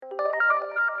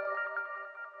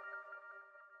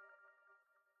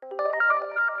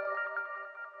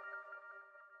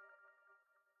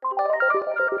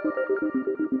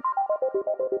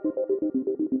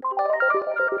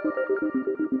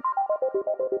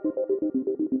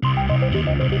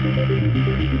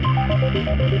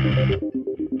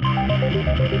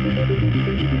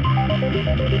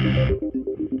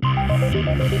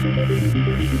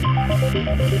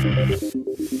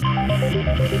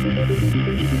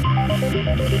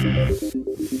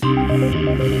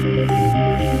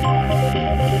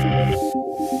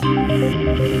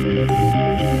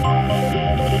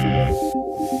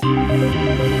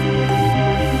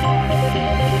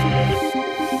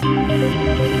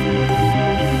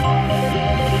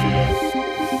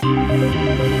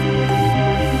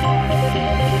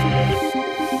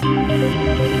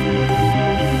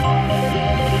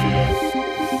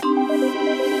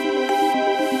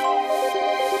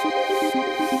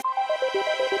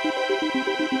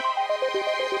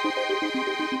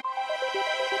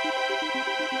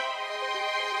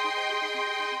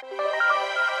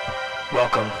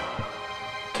Welcome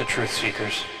to Truth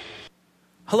Seekers.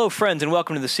 Hello, friends, and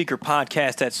welcome to the Seeker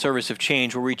Podcast at Service of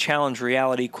Change, where we challenge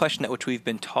reality, question that which we've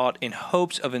been taught, in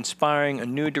hopes of inspiring a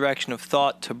new direction of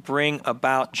thought to bring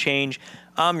about change.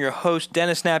 I'm your host,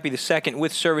 Dennis Nappy II,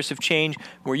 with Service of Change,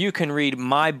 where you can read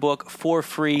my book for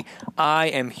free, I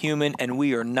Am Human and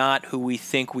We Are Not Who We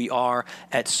Think We Are,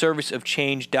 at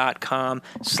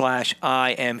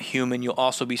serviceofchange.com/I Am Human. You'll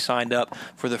also be signed up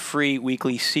for the free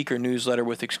weekly Seeker newsletter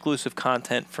with exclusive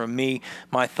content from me,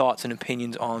 my thoughts and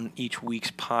opinions on each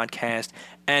week's podcast,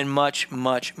 and much,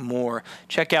 much more.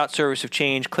 Check out Service of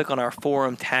Change, click on our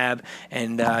forum tab,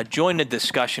 and join the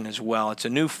discussion as well. It's a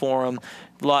new forum.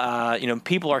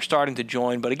 People are starting to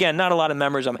join, but again, not a lot of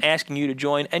members. I'm asking you to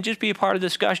join and just be a part of the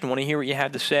discussion. I want to hear what you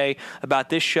have to say about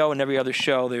this show and every other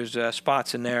show. There's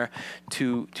spots in there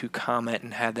to comment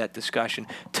and have that discussion.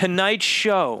 Tonight's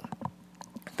show,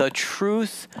 the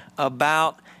truth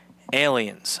about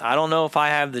aliens. I don't know if I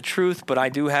have the truth, but I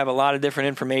do have a lot of different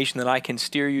information that I can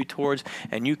steer you towards,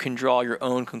 and you can draw your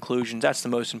own conclusions. That's the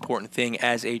most important thing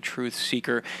as a truth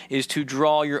seeker, is to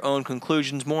draw your own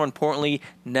conclusions. More importantly,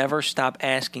 never stop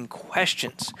asking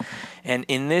questions. And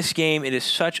in this game, it is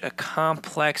such a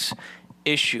complex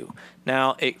issue.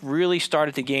 Now, it really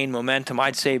started to gain momentum,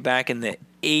 I'd say, back in the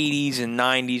 80s and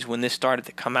 90s when this started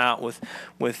to come out with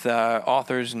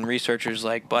authors and researchers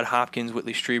like Bud Hopkins,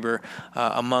 Whitley Strieber,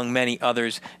 among many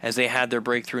others, as they had their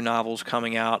breakthrough novels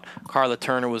coming out. Carla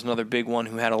Turner was another big one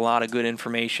who had a lot of good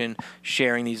information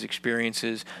sharing these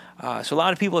experiences. So a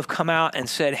lot of people have come out and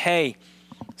said, hey,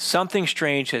 something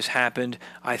strange has happened.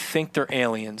 I think they're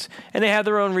aliens. And they have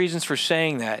their own reasons for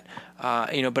saying that.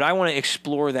 But I want to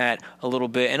explore that a little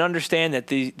bit and understand that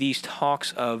these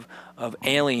talks of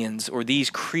aliens or these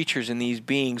creatures and these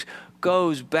beings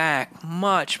goes back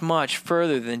much, much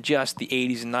further than just the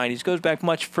 80s and 90s. It goes back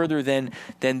much further than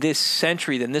this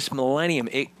century, than this millennium.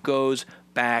 It goes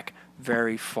back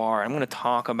very far. I'm going to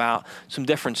talk about some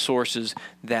different sources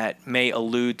that may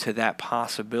allude to that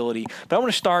possibility. But I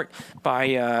want to start by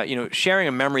sharing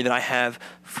a memory that I have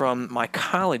from my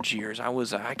college years. I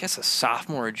was, I guess, a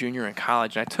sophomore or junior in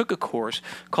college, and I took a course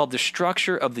called The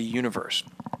Structure of the Universe.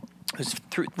 It was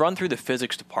run through the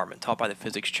physics department, taught by the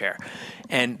physics chair.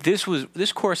 And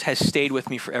this course has stayed with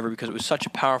me forever because it was such a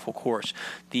powerful course.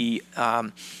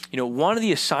 One of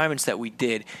the assignments that we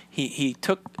did, he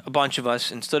took a bunch of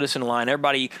us and stood us in a line.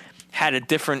 Everybody had a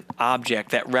different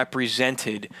object that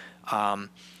represented our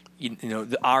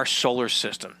solar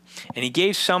system. And he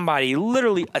gave somebody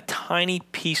literally a tiny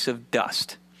piece of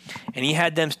dust. And he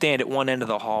had them stand at one end of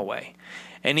the hallway.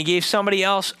 And he gave somebody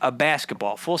else a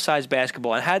basketball, full-size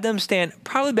basketball, and had them stand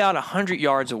probably about 100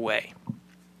 yards away.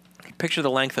 Picture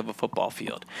the length of a football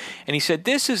field. And he said,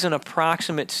 this is an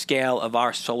approximate scale of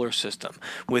our solar system,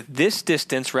 with this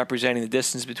distance representing the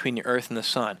distance between the Earth and the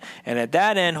Sun. And at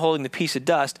that end, holding the piece of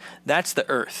dust, that's the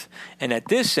Earth. And at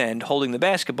this end, holding the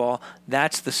basketball,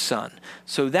 that's the Sun.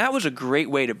 So that was a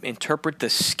great way to interpret the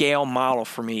scale model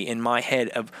for me in my head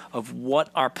of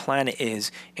what our planet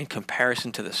is in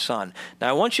comparison to the Sun. Now,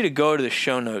 I want you to go to the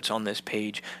show notes on this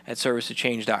page at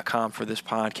serviceofchange.com for this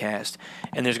podcast.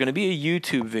 And there's going to be a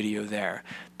YouTube video there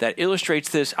that illustrates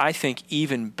this, I think,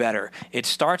 even better. It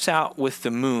starts out with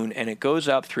the moon, and it goes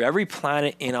up through every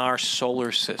planet in our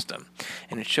solar system.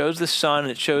 And it shows the sun,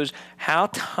 and it shows how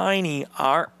tiny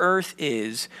our Earth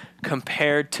is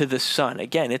compared to the sun.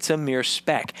 Again, it's a mere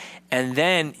speck. And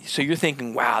then, so you're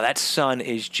thinking, wow, that sun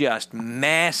is just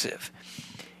massive.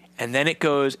 And then it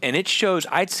goes, and it shows,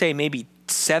 I'd say maybe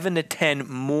 7 to 10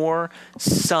 more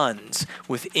suns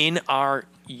within our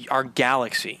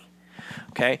galaxy.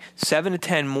 Okay, 7 to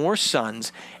 10 more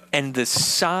suns, And the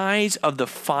size of the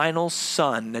final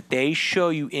sun that they show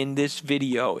you in this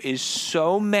video is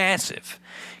so massive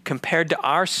compared to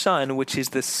our sun, which is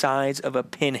the size of a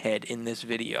pinhead in this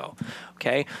video.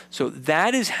 Okay, so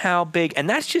that is how big, and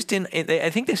that's just I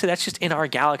think they said that's just in our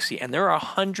galaxy, and there are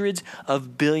hundreds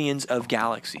of billions of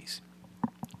galaxies.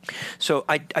 So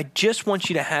I just want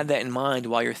you to have that in mind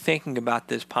while you're thinking about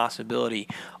this possibility.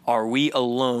 Are we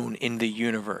alone in the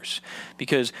universe?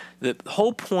 Because the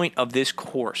whole point of this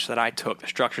course that I took, The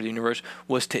Structure of the Universe,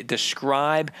 was to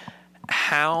describe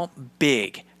how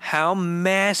big, how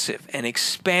massive and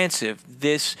expansive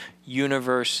this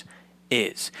universe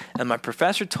is. And my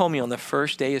professor told me on the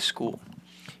first day of school,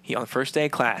 on the first day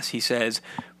of class, he says,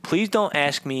 please don't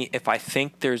ask me if I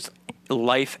think there's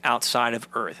life outside of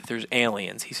Earth, if there's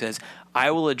aliens. He says,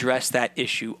 I will address that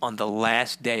issue on the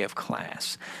last day of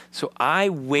class. So I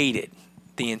waited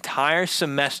the entire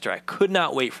semester. I could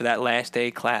not wait for that last day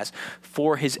of class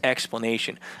for his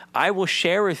explanation. I will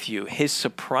share with you his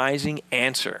surprising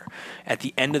answer at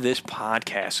the end of this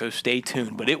podcast, so stay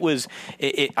tuned. But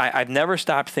I've never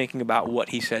stopped thinking about what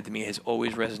he said to me. It has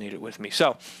always resonated with me.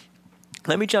 So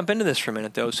let me jump into this for a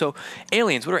minute, though. So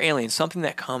aliens, what are aliens? Something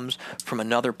that comes from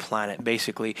another planet,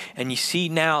 basically. And you see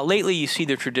now, lately you see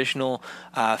the traditional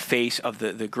face of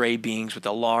the gray beings with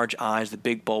the large eyes, the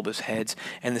big bulbous heads,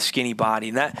 and the skinny body.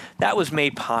 And that was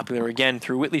made popular, again,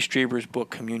 through Whitley Strieber's book,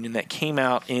 Communion, that came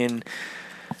out in,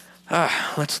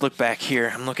 let's look back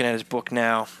here. I'm looking at his book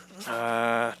now.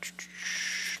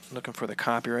 Looking for the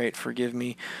copyright, forgive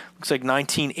me. Looks like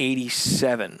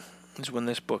 1987 is when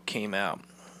this book came out.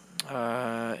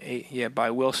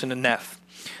 By Wilson and Neff.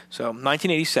 So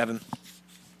 1987,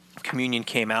 Communion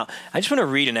came out. I just want to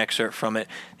read an excerpt from it.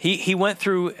 He went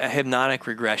through a hypnotic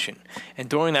regression, and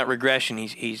during that regression,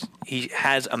 he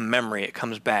has a memory. It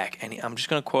comes back, and I'm just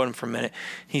going to quote him for a minute.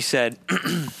 He said,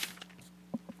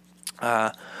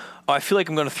 I feel like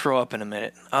I'm going to throw up in a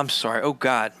minute. I'm sorry. Oh,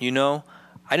 God, I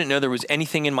didn't know there was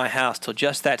anything in my house till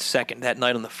just that second, that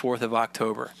night on the 4th of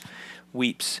October.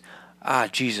 Weeps.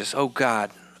 Jesus. Oh,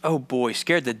 God. Oh, boy,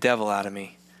 scared the devil out of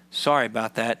me. Sorry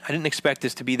about that. I didn't expect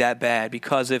this to be that bad,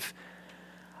 because if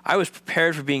I was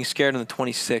prepared for being scared on the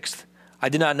 26th, I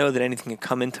did not know that anything had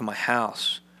come into my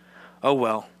house. Oh,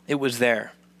 well, it was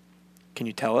there. Can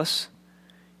you tell us?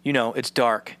 It's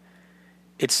dark.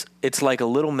 It's like a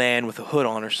little man with a hood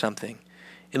on or something.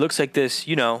 It looks like this,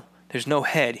 there's no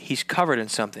head. He's covered in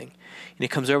something. And he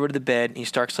comes over to the bed, and he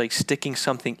starts, sticking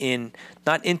something in,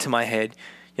 not into my head,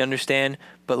 you understand?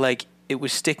 But, it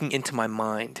was sticking into my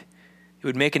mind. It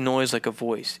would make a noise like a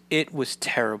voice. It was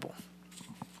terrible.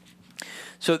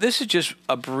 So this is just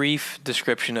a brief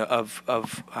description of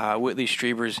Whitley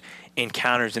Strieber's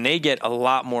encounters, and they get a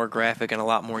lot more graphic and a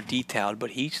lot more detailed,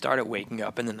 but he started waking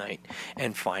up in the night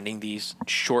and finding these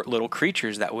short little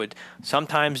creatures that would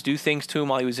sometimes do things to him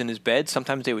while he was in his bed.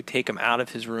 Sometimes they would take him out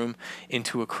of his room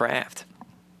into a craft.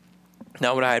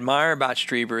 Now, what I admire about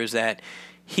Strieber is that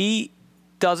he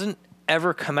doesn't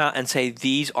ever come out and say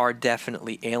these are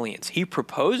definitely aliens. He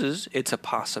proposes it's a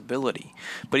possibility.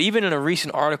 But even in a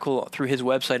recent article through his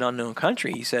website Unknown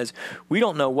Country, he says we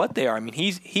don't know what they are. I mean,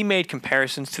 he made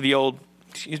comparisons to the old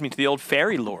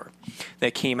fairy lore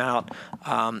that came out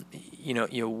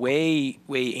way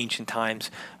ancient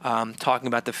times, talking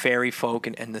about the fairy folk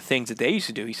and the things that they used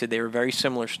to do. He said they were very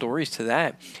similar stories to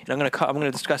that. And I'm going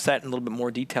to discuss that in a little bit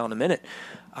more detail in a minute.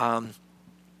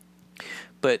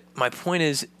 But my point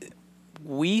is,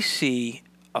 we see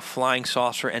a flying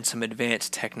saucer and some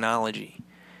advanced technology,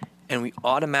 and we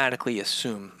automatically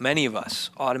assume, many of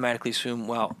us automatically assume,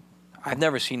 well, I've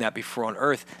never seen that before on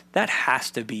Earth. That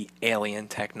has to be alien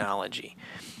technology.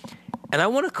 And I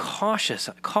want to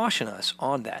caution us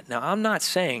on that. Now, I'm not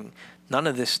saying none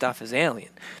of this stuff is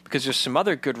alien, because there's some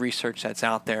other good research that's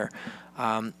out there,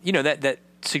 that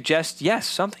suggests, yes,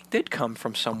 something did come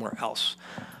from somewhere else.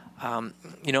 And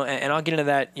I'll get into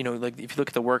that, if you look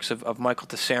at the works of Michael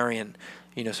Tessarian,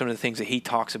 some of the things that he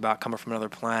talks about coming from another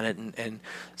planet, and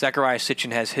Zecharia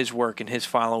Sitchin has his work and his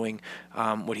following,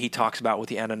 what he talks about with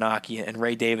the Anunnaki, and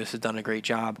Ray Davis has done a great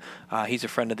job. He's a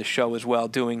friend of the show as well,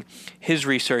 doing his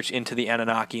research into the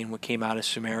Anunnaki and what came out of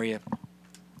Sumeria.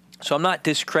 So I'm not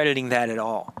discrediting that at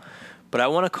all, but I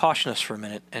want to caution us for a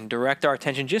minute and direct our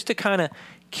attention just to kind of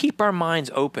keep our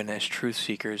minds open as truth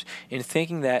seekers in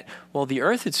thinking that, well, the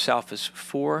Earth itself is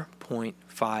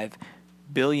 4.5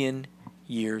 billion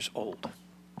years old.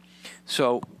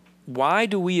 So why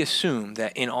do we assume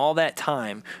that in all that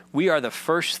time we are the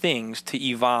first things to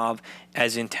evolve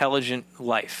as intelligent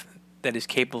life that is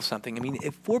capable of something? I mean,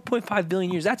 if 4.5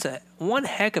 billion years, that's one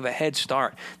heck of a head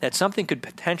start that something could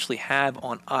potentially have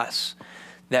on us.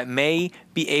 that may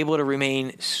be able to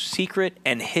remain secret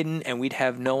and hidden, and we'd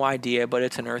have no idea, but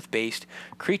it's an Earth-based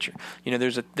creature.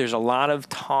 There's a lot of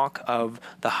talk of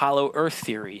the hollow Earth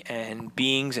theory and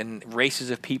beings and races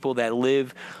of people that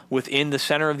live within the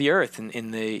center of the Earth,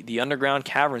 in the underground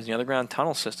caverns, the underground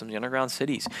tunnel systems, the underground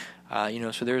cities.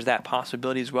 So there's that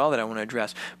possibility as well that I want to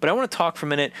address. But I want to talk for a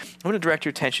minute. I want to direct your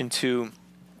attention to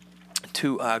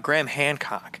Graham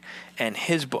Hancock and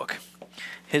his book.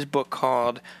 His book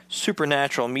called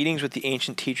Supernatural: Meetings with the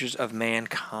Ancient Teachers of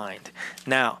Mankind.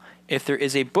 Now, if there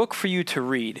is a book for you to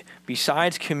read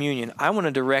besides Communion, I want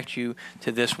to direct you to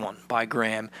this one by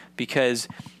Graham, because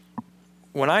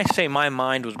when I say my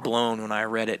mind was blown when I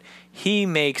read it, he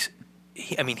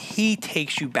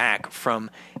takes you back from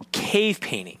cave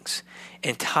paintings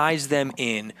and ties them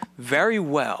in very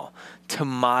well to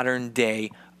modern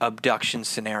day abduction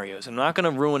scenarios. I'm not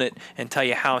going to ruin it and tell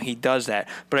you how he does that,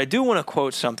 but I do want to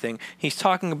quote something. He's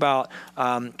talking about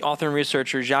author and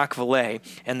researcher Jacques Vallée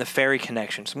and the fairy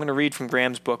connection. So I'm going to read from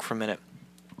Graham's book for a minute.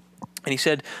 And he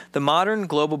said, "The modern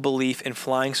global belief in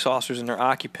flying saucers and their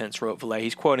occupants," wrote Vallée,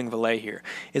 he's quoting Vallée here,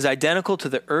 "is identical to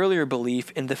the earlier belief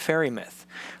in the fairy myth.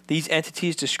 These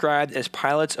entities described as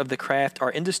pilots of the craft are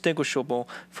indistinguishable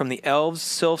from the elves,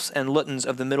 sylphs, and luttons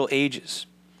of the Middle Ages.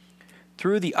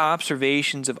 Through the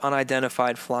observations of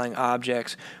unidentified flying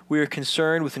objects, we are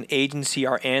concerned with an agency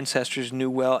our ancestors knew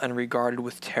well and regarded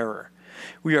with terror.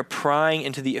 We are prying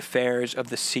into the affairs of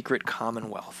the secret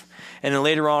commonwealth." And then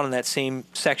later on in that same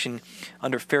section,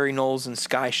 under Fairy Knolls and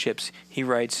Skyships, he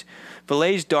writes,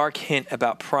 "Vallée's dark hint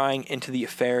about prying into the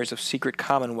affairs of secret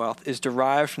commonwealth is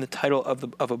derived from the title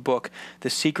of a book, The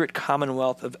Secret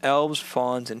Commonwealth of Elves,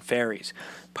 Fauns, and Fairies,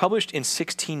 published in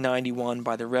 1691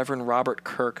 by the Reverend Robert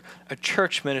Kirk, a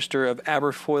church minister of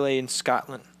Aberfoyle in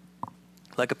Scotland.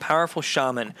 Like a powerful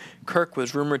shaman, Kirk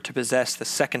was rumored to possess the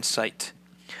second sight.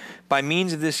 By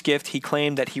means of this gift, he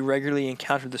claimed that he regularly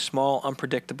encountered the small,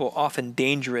 unpredictable, often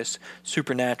dangerous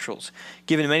supernaturals,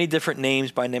 given many different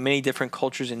names by many different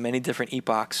cultures in many different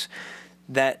epochs,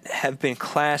 that have been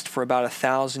classed for about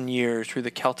 1,000 years through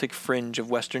the Celtic fringe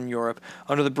of Western Europe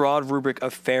under the broad rubric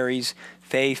of fairies,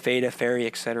 fae, fata, fairy,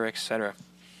 etc., etc.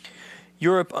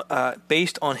 Europe,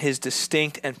 based on his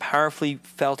distinct and powerfully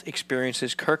felt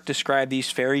experiences, Kirk described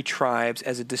these fairy tribes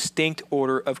as a distinct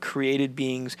order of created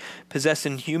beings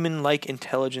possessing human-like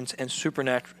intelligence and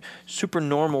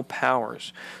supernormal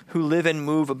powers, who live and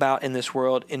move about in this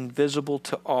world, invisible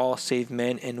to all save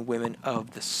men and women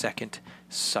of the second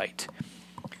sight.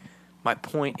 My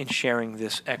point in sharing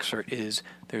this excerpt is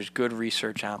there's good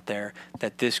research out there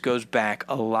that this goes back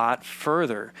a lot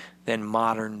further than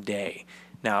modern day.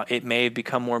 Now, it may have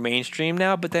become more mainstream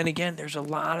now, but then again, there's a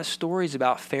lot of stories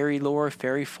about fairy lore,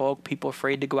 fairy folk, people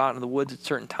afraid to go out in the woods at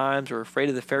certain times or afraid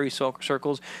of the fairy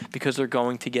circles because they're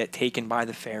going to get taken by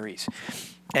the fairies.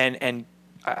 And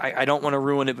I don't want to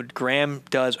ruin it, but Graham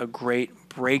does a great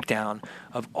breakdown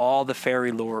of all the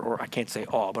fairy lore, or I can't say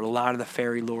all, but a lot of the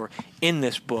fairy lore in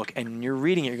this book. And when you're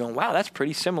reading it, you're going, wow, that's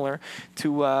pretty similar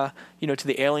to to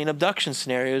the alien abduction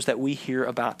scenarios that we hear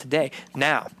about today.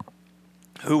 Now,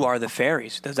 who are the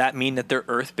fairies? Does that mean that they're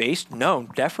Earth-based? No,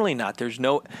 definitely not. There's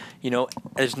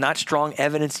there's not strong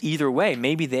evidence either way.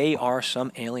 Maybe they are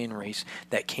some alien race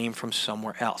that came from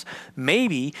somewhere else.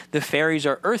 Maybe the fairies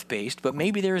are Earth-based, but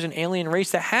maybe there's an alien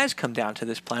race that has come down to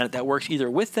this planet that works either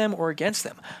with them or against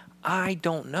them. I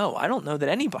don't know. I don't know that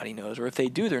anybody knows, or if they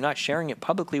do, they're not sharing it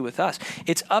publicly with us.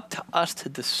 It's up to us to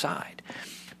decide.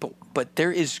 But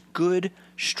there is good,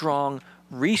 strong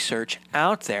research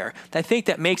out there that I think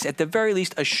that makes at the very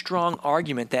least a strong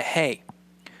argument that, hey,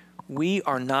 we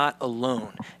are not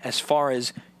alone as far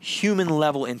as human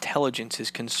level intelligence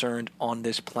is concerned on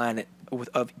this planet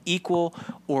of equal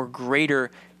or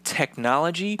greater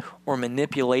technology or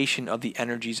manipulation of the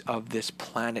energies of this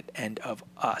planet and of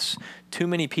us. Too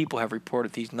many people have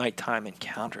reported these nighttime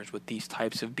encounters with these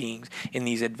types of beings in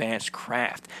these advanced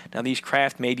craft. Now, these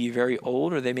craft may be very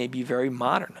old or they may be very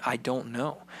modern. I don't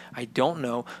know,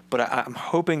 but I'm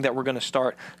hoping that we're going to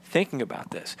start thinking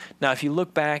about this. Now, if you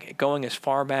look back, going as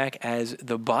far back as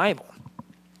the Bible,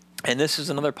 and this is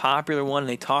another popular one.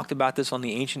 They talked about this on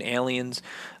the Ancient Aliens,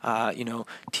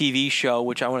 TV show,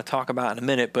 which I want to talk about in a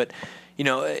minute. But,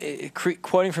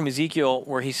 quoting from Ezekiel,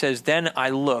 where he says, "Then I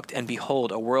looked, and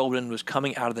behold, a whirlwind was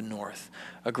coming out of the north.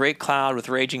 A great cloud with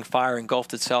raging fire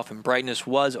engulfed itself, and brightness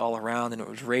was all around, and it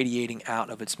was radiating out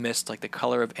of its midst like the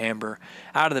color of amber,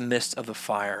 out of the midst of the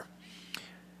fire.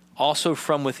 Also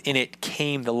from within it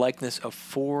came the likeness of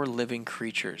 4 living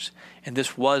creatures, and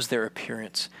this was their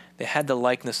appearance. They had the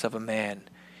likeness of a man.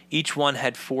 Each one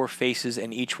had 4 faces,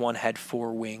 and each one had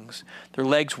 4 wings. Their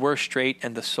legs were straight,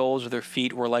 and the soles of their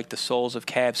feet were like the soles of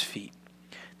calves' feet.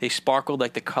 They sparkled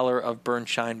like the color of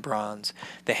burnshine bronze.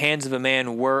 The hands of a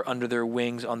man were under their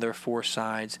wings on their 4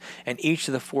 sides, and each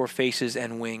of the 4 faces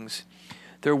and wings.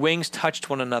 Their wings touched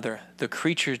one another. The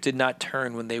creatures did not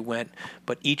turn when they went,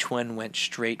 but each one went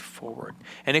straight forward.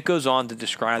 And it goes on to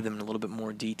describe them in a little bit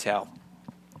more detail.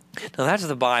 Now that's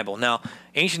the Bible. Now,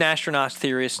 ancient astronaut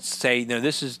theorists say,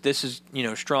 this is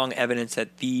strong evidence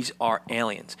that these are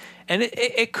aliens, and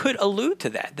it could allude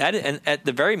to that. And at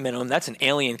the very minimum, that's an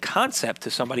alien concept to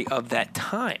somebody of that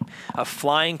time. A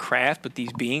flying craft with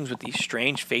these beings with these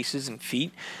strange faces and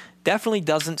feet definitely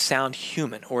doesn't sound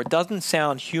human, or it doesn't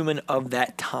sound human of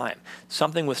that time.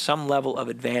 Something with some level of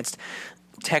advanced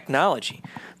technology.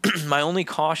 My only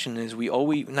caution is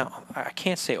I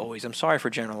can't say always. I'm sorry for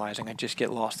generalizing. I just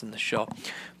get lost in the show.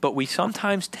 But we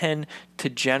sometimes tend to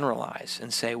generalize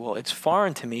and say, well, it's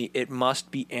foreign to me. It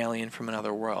must be alien from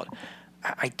another world.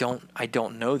 I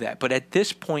don't know that. But at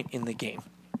this point in the game,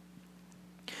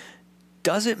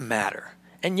 does it matter?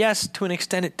 And yes, to an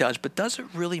extent it does, but does it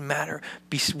really matter?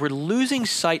 We're losing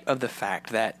sight of the fact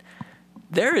that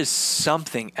there is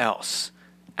something else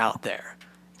out there,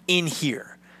 in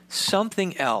here,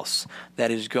 something else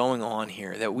that is going on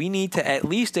here that we need to at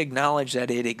least acknowledge that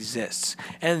it exists.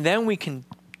 And then we can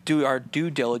do our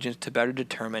due diligence to better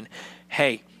determine,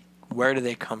 hey, where do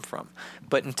they come from?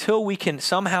 But until we can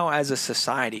somehow as a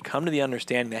society come to the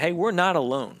understanding that, hey, we're not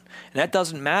alone. And that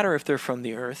doesn't matter if they're from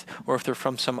the Earth or if they're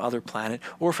from some other planet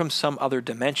or from some other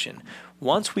dimension.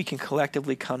 Once we can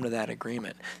collectively come to that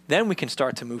agreement, then we can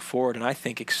start to move forward and I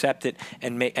think accept it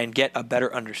and get a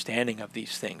better understanding of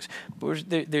these things. But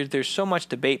there's so much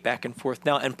debate back and forth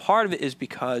now, and part of it is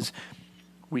because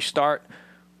we start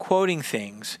quoting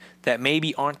things that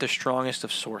maybe aren't the strongest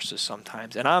of sources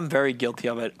sometimes, and I'm very guilty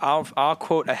of it. I'll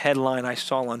quote a headline I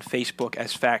saw on Facebook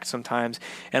as fact sometimes,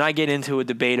 and I get into a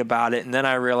debate about it, and then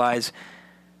I realize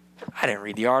I didn't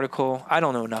read the article. I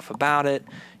don't know enough about it,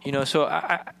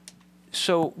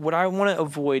 So what I want to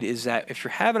avoid is that if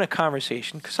you're having a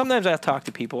conversation, because sometimes I talk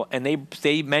to people and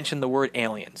they mention the word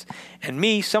aliens, and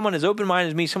me, someone as open-minded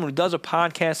as me, someone who does a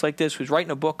podcast like this, who's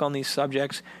writing a book on these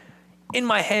subjects, in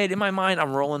my head, in my mind,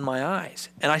 I'm rolling my eyes.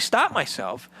 And I stop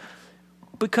myself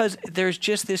because there's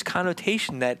just this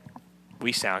connotation that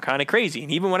we sound kind of crazy. And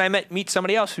even when I meet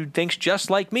somebody else who thinks just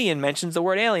like me and mentions the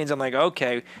word aliens, I'm like,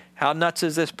 okay, how nuts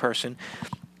is this person?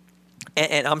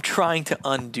 And I'm trying to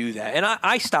undo that. And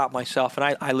I stop myself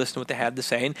and I listen to what they have to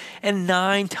say. And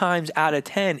 9 times out of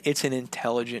 10, it's an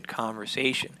intelligent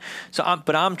conversation.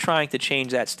 But I'm trying to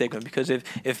change that stigma, because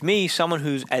if me, someone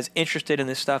who's as interested in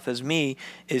this stuff as me,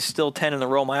 is still tending to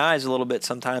roll my eyes a little bit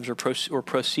sometimes or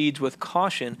proceeds with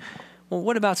caution, well,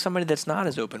 what about somebody that's not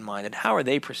as open-minded? How are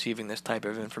they perceiving this type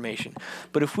of information?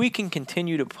 But if we can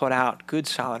continue to put out good,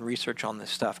 solid research on this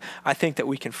stuff, I think that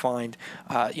we can find,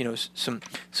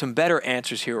 some better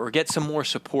answers here, or get some more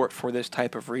support for this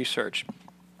type of research.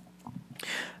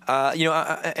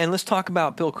 And let's talk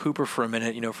about Bill Cooper for a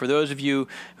minute. For those of you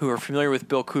who are familiar with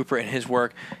Bill Cooper and his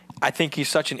work, I think he's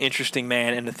such an interesting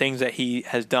man, and the things that he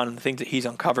has done and the things that he's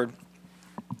uncovered.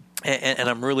 And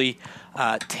I'm really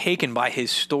taken by his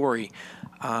story.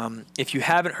 If you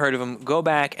haven't heard of him, go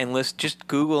back and just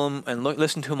Google him and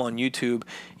listen to him on YouTube.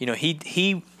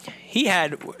 He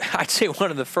had, I'd say,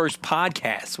 one of the first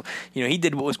podcasts. He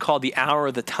did what was called the Hour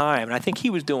of the Time, and I think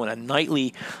he was doing a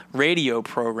nightly radio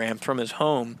program from his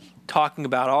home, talking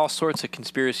about all sorts of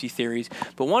conspiracy theories.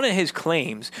 But one of his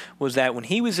claims was that when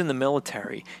he was in the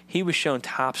military, he was shown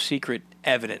top secret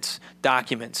evidence,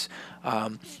 documents,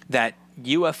 that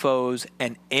UFOs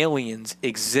and aliens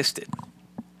existed.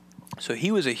 So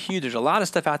there's a lot of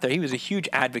stuff out there. He was a huge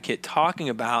advocate talking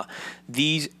about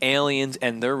these aliens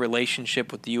and their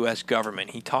relationship with the U.S.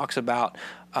 government. He talks about,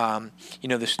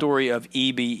 the story of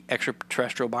EB,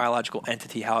 extraterrestrial biological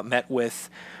entity, how it met with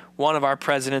one of our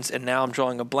presidents, and now I'm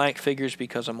drawing a blank, figures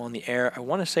because I'm on the air. I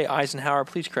want to say Eisenhower.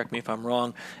 Please correct me if I'm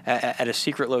wrong, at a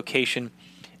secret location.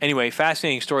 Anyway,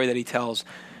 fascinating story that he tells.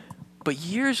 But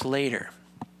years later,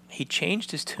 he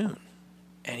changed his tune,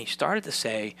 and he started to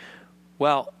say,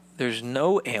 well, there's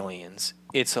no aliens.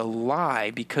 It's a lie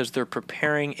because they're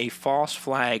preparing a false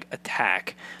flag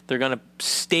attack. They're going to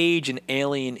stage an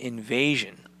alien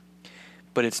invasion,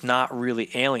 but it's not really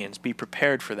aliens. Be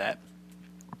prepared for that.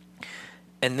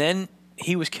 And then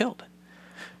he was killed.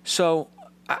 So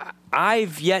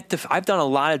I've done a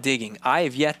lot of digging. I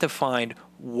have yet to find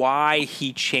why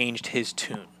he changed his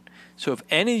tune. So if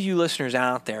any of you listeners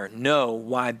out there know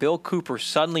why Bill Cooper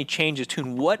suddenly changed his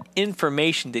tune, what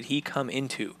information did he come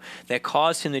into that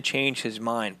caused him to change his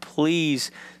mind, please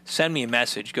send me a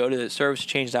message. Go to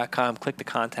servicechange.com, click the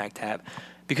contact tab,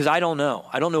 because I don't know.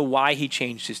 I don't know why he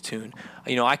changed his tune.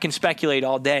 I can speculate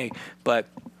all day, but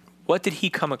what did he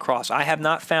come across? I have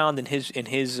not found in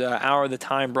his Hour of the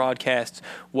Time broadcasts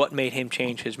what made him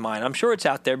change his mind. I'm sure it's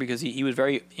out there because he was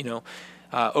very,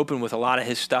 open with a lot of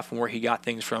his stuff and where he got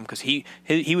things from, because he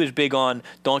was big on,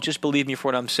 don't just believe me for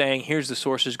what I'm saying. Here's the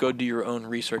sources. Go do your own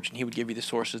research, and he would give you the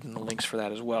sources and the links for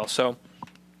that as well. So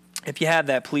if you have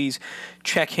that, please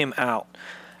check him out.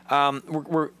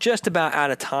 We're just about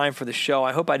out of time for the show.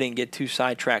 I hope I didn't get too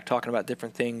sidetracked talking about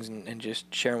different things and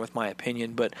just sharing with my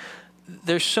opinion, but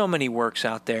there's so many works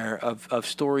out there of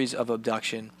stories of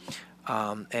abduction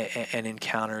and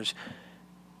encounters.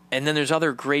 And then there's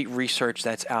other great research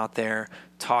that's out there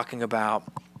talking about,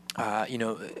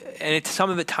 and some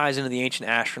of it ties into the ancient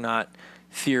astronaut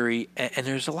theory, and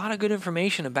there's a lot of good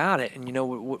information about it. And,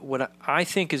 what I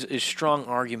think is strong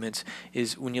arguments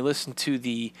is when you listen to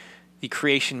the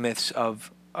creation myths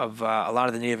of a lot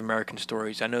of the Native American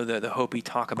stories. I know the Hopi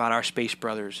talk about our space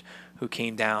brothers who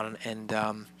came down, and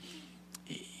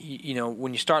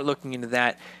when you start looking into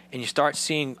that and you start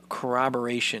seeing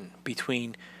corroboration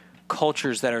between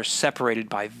cultures that are separated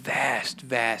by vast,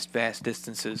 vast, vast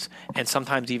distances and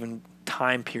sometimes even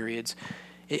time periods,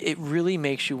 it really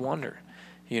makes you wonder,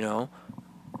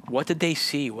 what did they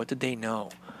see? What did they know?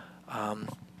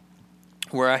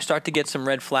 Where I start to get some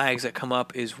red flags that come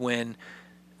up is when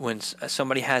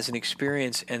somebody has an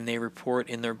experience and they report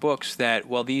in their books that,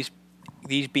 well, these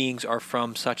beings are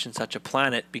from such and such a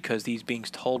planet because these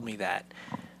beings told me that.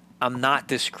 I'm not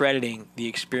discrediting the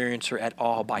experiencer at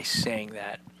all by saying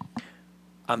that.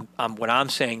 What I'm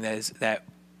saying is that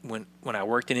when I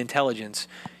worked in intelligence,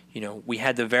 we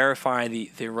had to verify the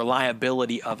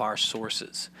reliability of our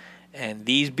sources. And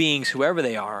these beings, whoever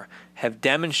they are, have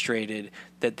demonstrated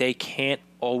that they can't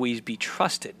always be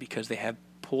trusted because they have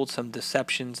pulled some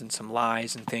deceptions and some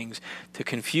lies and things to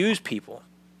confuse people.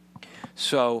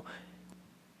 So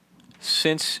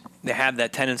since they have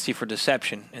that tendency for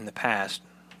deception in the past,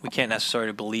 we can't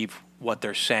necessarily believe what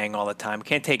they're saying all the time. We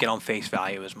can't take it on face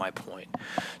value is my point.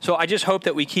 So I just hope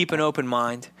that we keep an open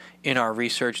mind in our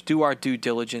research, do our due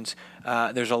diligence.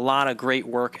 There's a lot of great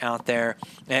work out there.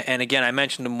 And again, I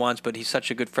mentioned him once, but he's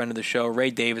such a good friend of the show. Ray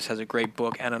Davis has a great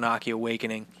book, Anunnaki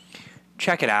Awakening.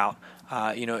 Check it out.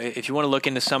 If you want to look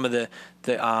into some of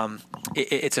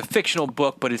it's a fictional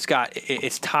book, but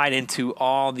it's tied into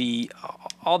all the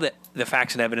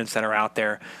facts and evidence that are out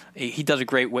there. He does a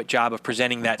great job of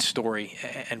presenting that story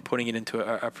and putting it into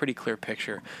a pretty clear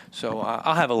picture. So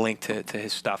I'll have a link to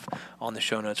his stuff on the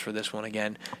show notes for this one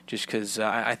again, just because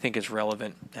I think it's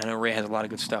relevant. I know Ray has a lot of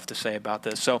good stuff to say about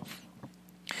this. So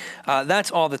that's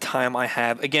all the time I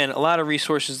have. Again, a lot of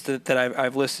resources that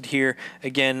I've listed here.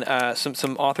 Again,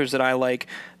 some authors that I like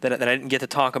that I didn't get to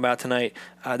talk about tonight.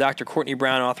 Dr. Courtney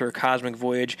Brown, author of Cosmic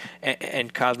Voyage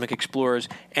and Cosmic Explorers.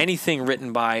 Anything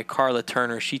written by Carla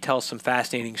Turner. She tells some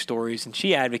fascinating stories, and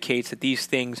she advocates that these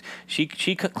things, she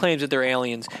claims that they're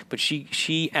aliens, but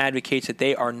she advocates that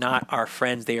they are not our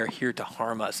friends. They are here to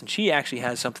harm us. And she actually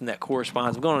has something that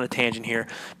corresponds. I'm going on a tangent here,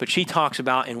 but she talks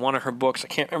about in one of her books, I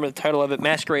can't remember the title of it,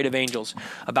 Masquerade of Angels,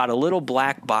 about a little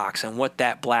black box and what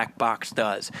that black box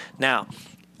does. Now,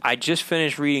 I just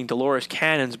finished reading Dolores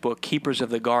Cannon's book, Keepers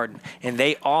of the Garden, and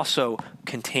they also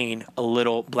contain a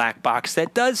little black box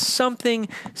that does something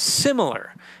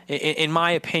similar, in my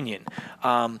opinion.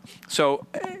 So,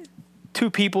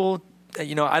 two people,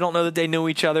 I don't know that they know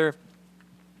each other,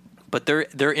 but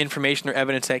their information or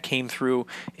evidence that came through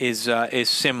is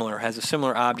similar, has a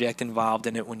similar object involved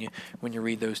in it when you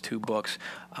read those two books.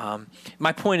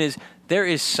 My point is, there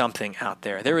is something out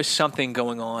there. There is something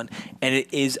going on, and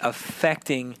it is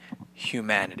affecting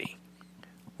humanity.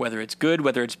 Whether it's good,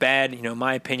 whether it's bad, in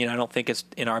my opinion, I don't think it's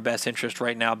in our best interest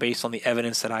right now based on the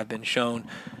evidence that I've been shown.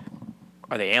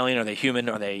 Are they alien? Are they human?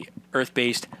 Are they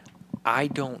Earth-based? I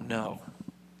don't know.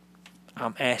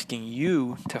 I'm asking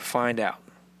you to find out.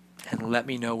 And let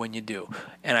me know when you do.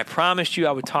 And I promised you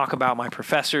I would talk about my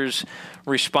professor's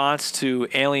response to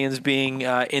aliens being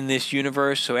in this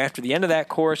universe. So after the end of that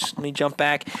course, let me jump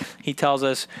back. He tells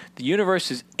us the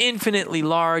universe is infinitely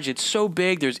large. It's so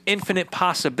big. There's infinite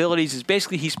possibilities. It's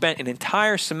basically he spent an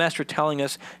entire semester telling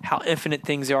us how infinite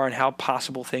things are and how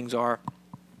possible things are.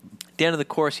 At the end of the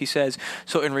course, he says,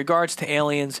 so in regards to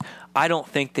aliens, I don't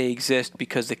think they exist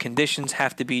because the conditions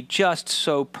have to be just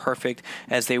so perfect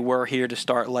as they were here to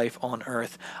start life on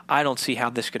Earth. I don't see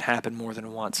how this could happen more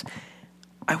than once.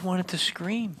 I wanted to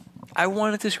scream. I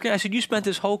wanted to scream. I said, you spent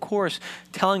this whole course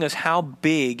telling us how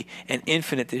big and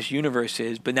infinite this universe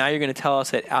is, but now you're going to tell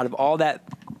us that out of all that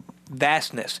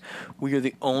vastness, we are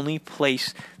the only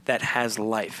place that has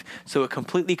life. So it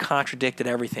completely contradicted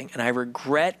everything, and I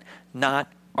regret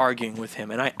not arguing with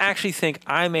him. And I actually think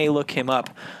I may look him up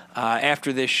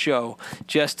after this show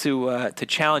just to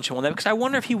challenge him on that, because I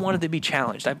wonder if he wanted to be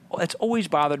challenged. It's always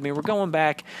bothered me. We're going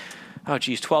back,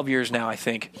 12 years now, I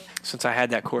think, since I had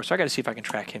that course. So I got to see if I can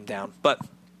track him down. But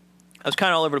I was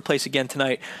kind of all over the place again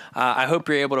tonight. I hope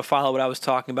you're able to follow what I was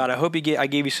talking about. I hope I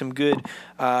gave you some good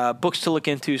books to look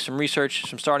into, some research,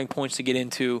 some starting points to get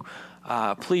into.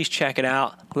 Please check it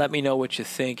out. Let me know what you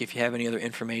think if you have any other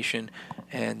information.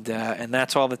 And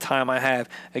that's all the time I have.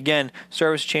 Again,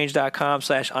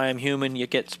 servicechange.com/IamHuman. You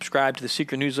get subscribed to the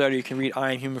secret newsletter. You can read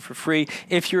I Am Human for free.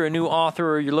 If you're a new author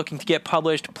or you're looking to get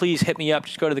published, please hit me up.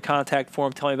 Just go to the contact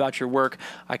form. Tell me about your work.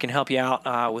 I can help you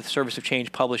out with Service of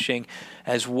Change Publishing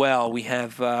as well. We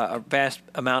have a vast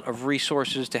amount of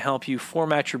resources to help you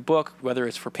format your book, whether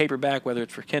it's for paperback, whether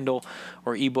it's for Kindle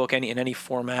or ebook, in any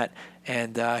format.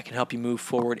 And I can help you move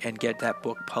forward and get that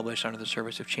book published under the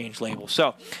Service of Change label.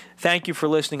 So thank you for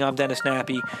listening. I'm Dennis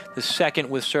Nappy, the second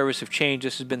with Service of Change.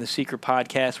 This has been the Secret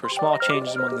Podcast, where small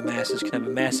changes among the masses can have a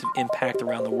massive impact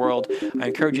around the world. I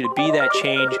encourage you to be that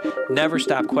change, never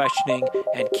stop questioning,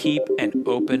 and keep an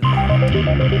open mind.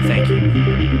 Thank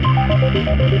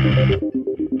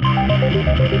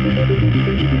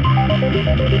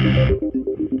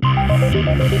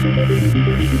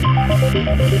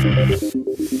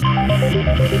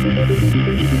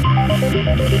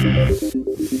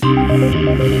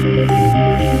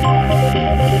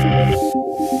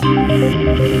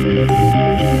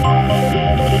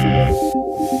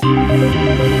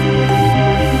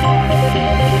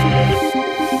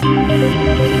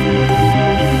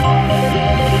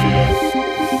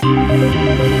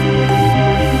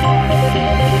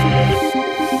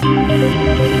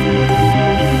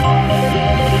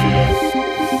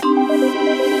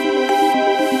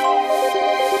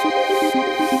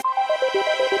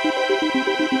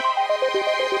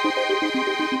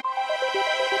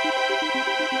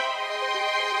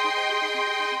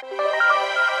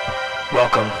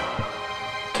Welcome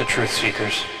to Truth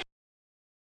Seekers.